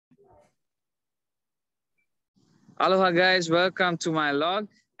Aloha guys, welcome to my log.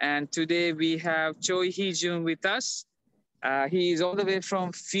 And today we have Choi Jun with us. He is all the way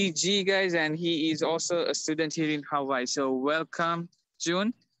from Fiji, guys, and he is also a student here in Hawaii. So welcome,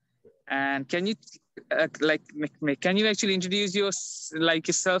 Jun. And can you can you actually introduce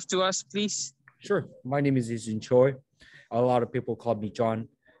yourself to us, please? Sure. My name is Choi. A lot of people call me John.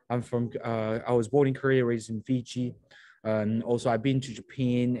 I was born in Korea, raised in Fiji. And also, I've been to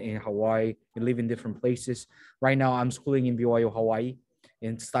Japan and Hawaii and live in different places. Right now, I'm schooling in BYU, Hawaii,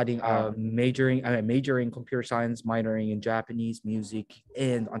 and studying, majoring in computer science, minoring in Japanese music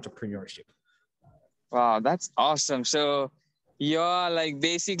and entrepreneurship. Wow, that's awesome. So you're like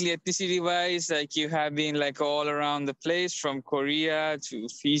basically ethnicity wise, like you have been like all around the place from Korea to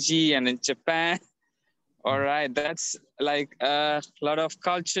Fiji and in Japan. All right, that's like a lot of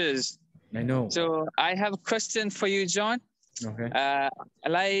cultures. I know. So I have a question for you, John. Okay.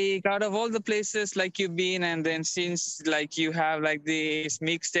 Like out of all the places like you've been, and then since like you have like this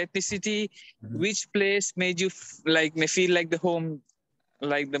mixed ethnicity, which place made you may feel like the home,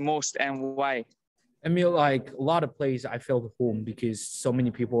 like the most, and why? I mean, like a lot of places, I felt home because so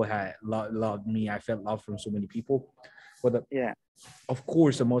many people had loved me. I felt love from so many people. But Yeah, of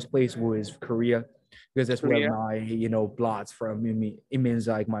course, the most place was Korea because that's where Korea. my blood's from. It means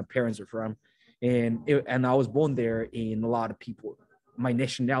like my parents are from, and I was born there. And a lot of people, my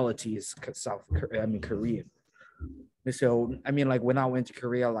nationality is Korean. So I mean, like when I went to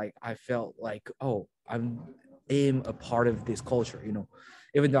Korea, like I felt like, oh, am a part of this culture.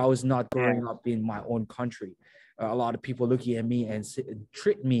 Even though I was not Yeah. growing up in my own country, a lot of people looking at me and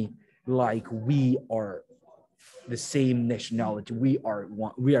treat me like we are the same nationality. We are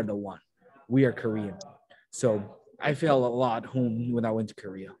one. We are the one. We are Korean. So I felt a lot home when I went to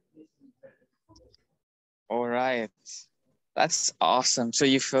Korea. All right. That's awesome. So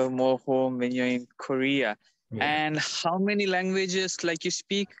you feel more home when you're in Korea. Yeah. And how many languages like you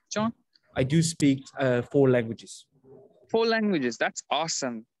speak, John? I do speak 4 languages. 4 languages. That's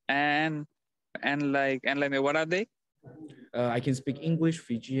awesome. And what are they? I can speak English,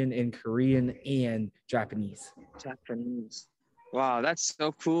 Fijian, and Korean, and Japanese. Japanese. Wow, that's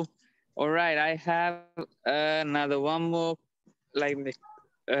so cool. All right, I have another one more like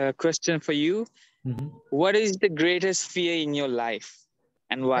question for you. Mm-hmm. What is the greatest fear in your life,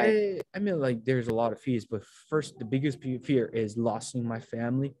 and why? I mean, like, there's a lot of fears, but first, the biggest fear is losing my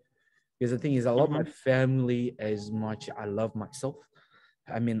family. Because the thing is, I love my family as much I love myself.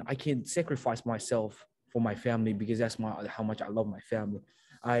 I mean, I can't sacrifice myself for my family because that's how much I love my family.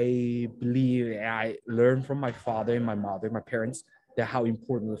 I believe I learned from my father and my mother, my parents, that how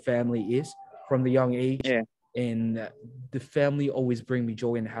important the family is from the young age. Yeah. And the family always bring me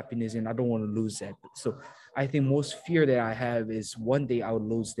joy and happiness, and I don't want to lose that. So I think most fear that I have is one day I would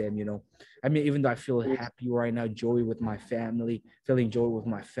lose them. I mean, even though I feel happy right now, joy with my family, feeling joy with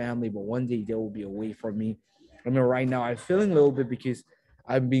my family, but one day they will be away from me. I mean, right now I'm feeling a little bit because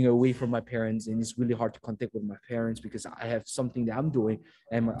I'm being away from my parents, and it's really hard to contact with my parents because I have something that I'm doing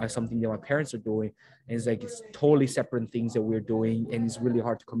and something that my parents are doing. And it's totally separate things that we're doing, and it's really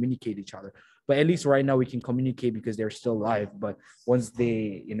hard to communicate each other. But at least right now we can communicate because they're still alive. But once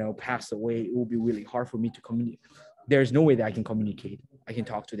they, pass away, it will be really hard for me to communicate. There's no way that I can communicate. I can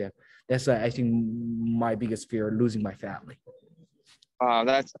talk to them. That's I think my biggest fear, losing my family. Wow,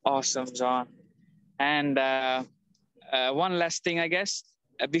 that's awesome, John. And one last thing, I guess,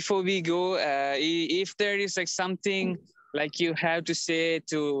 before we go, if there is like something like you have to say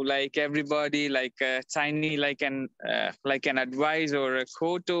to like everybody, like a tiny, like an advice or a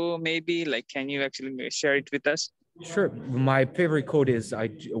quote, or maybe like, can you actually share it with us? Sure. My favorite quote is I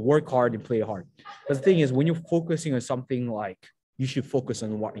work hard and play hard. Because the thing is, when you're focusing on something, like, you should focus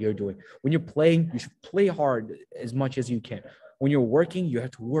on what you're doing. When you're playing, you should play hard as much as you can. When you're working, you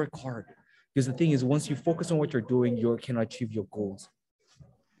have to work hard. Because the thing is, once you focus on what you're doing, you can achieve your goals.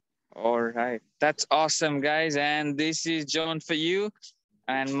 All right. That's awesome, guys. And this is John for you.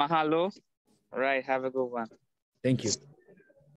 And mahalo. All right. Have a good one. Thank you.